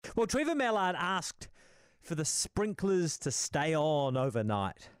Well, Trevor Mallard asked for the sprinklers to stay on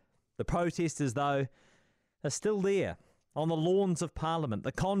overnight. The protesters, though, are still there on the lawns of Parliament,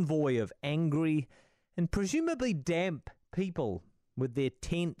 the convoy of angry and presumably damp people with their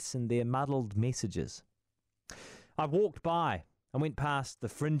tents and their muddled messages. I walked by and went past the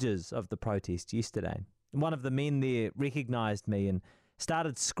fringes of the protest yesterday, and one of the men there recognised me and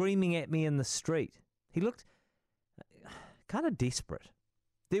started screaming at me in the street. He looked kind of desperate.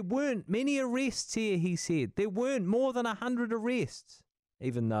 There weren't many arrests here, he said. There weren't more than 100 arrests,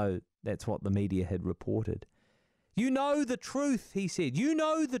 even though that's what the media had reported. You know the truth, he said. You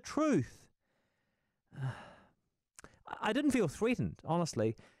know the truth. I didn't feel threatened,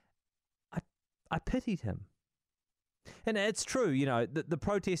 honestly. I pitied him. And it's true, you know, the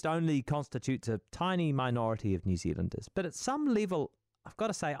protest only constitutes a tiny minority of New Zealanders. But at some level, I've got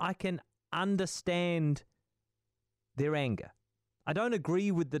to say, I can understand their anger. I don't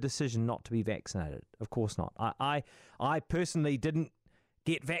agree with the decision not to be vaccinated. Of course not. I personally didn't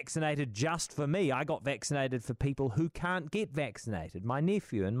get vaccinated just for me. I got vaccinated for people who can't get vaccinated. My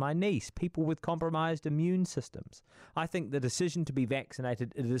nephew and my niece, people with compromised immune systems. I think the decision to be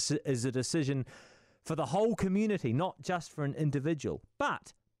vaccinated is a decision for the whole community, not just for an individual.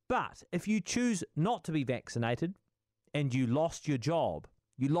 But if you choose not to be vaccinated and you lost your job,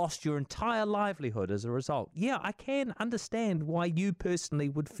 you lost your entire livelihood as a result, yeah, I can understand why you personally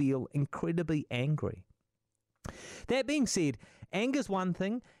would feel incredibly angry. That being said, anger's one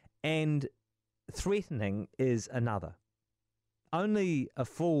thing and threatening is another. Only a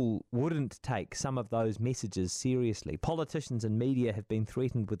fool wouldn't take some of those messages seriously. Politicians and media have been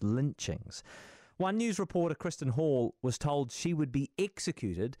threatened with lynchings. One news reporter, Kristen Hall, was told she would be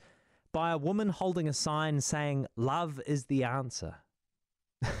executed by a woman holding a sign saying, "Love is the answer."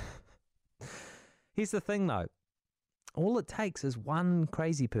 Here's the thing, though. All it takes is one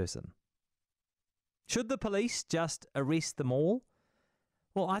crazy person. Should the police just arrest them all?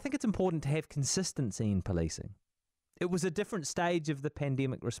 Well, I think it's important to have consistency in policing. It was a different stage of the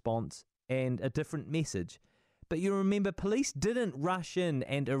pandemic response and a different message. But you remember, police didn't rush in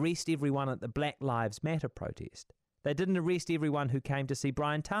and arrest everyone at the Black Lives Matter protest. They didn't arrest everyone who came to see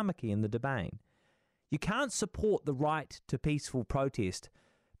Brian Tamaki in the Domain. You can't support the right to peaceful protest,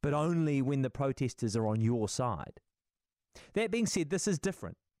 but only when the protesters are on your side. That being said, this is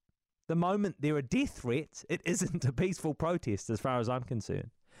different. The moment there are death threats, it isn't a peaceful protest as far as I'm concerned.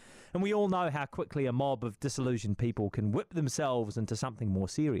 And we all know how quickly a mob of disillusioned people can whip themselves into something more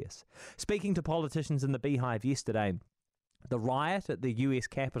serious. Speaking to politicians in the Beehive yesterday, the riot at the US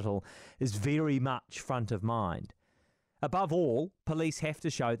Capitol is very much front of mind. Above all, police have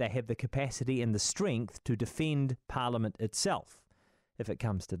to show they have the capacity and the strength to defend Parliament itself, if it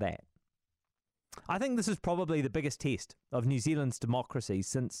comes to that. I think this is probably the biggest test of New Zealand's democracy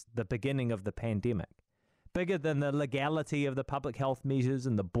since the beginning of the pandemic. Bigger than the legality of the public health measures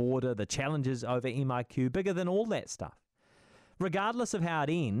and the border, the challenges over MIQ, bigger than all that stuff. Regardless of how it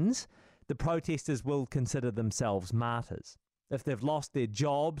ends, the protesters will consider themselves martyrs. If they've lost their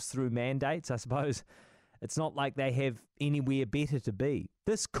jobs through mandates, I suppose it's not like they have anywhere better to be.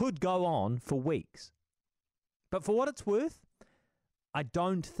 This could go on for weeks. But for what it's worth, I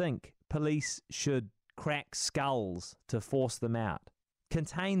don't think police should crack skulls to force them out.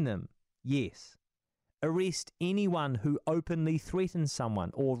 Contain them, yes. Arrest anyone who openly threatens someone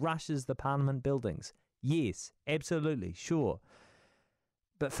or rushes the Parliament buildings. Yes, absolutely, sure.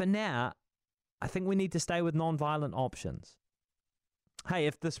 But for now, I think we need to stay with non-violent options. Hey,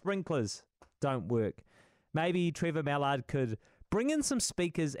 if the sprinklers don't work, maybe Trevor Mallard could bring in some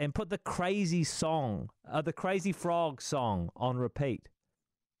speakers and put the Crazy Frog song on repeat.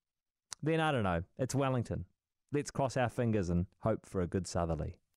 Then I don't know, it's Wellington. Let's cross our fingers and hope for a good southerly.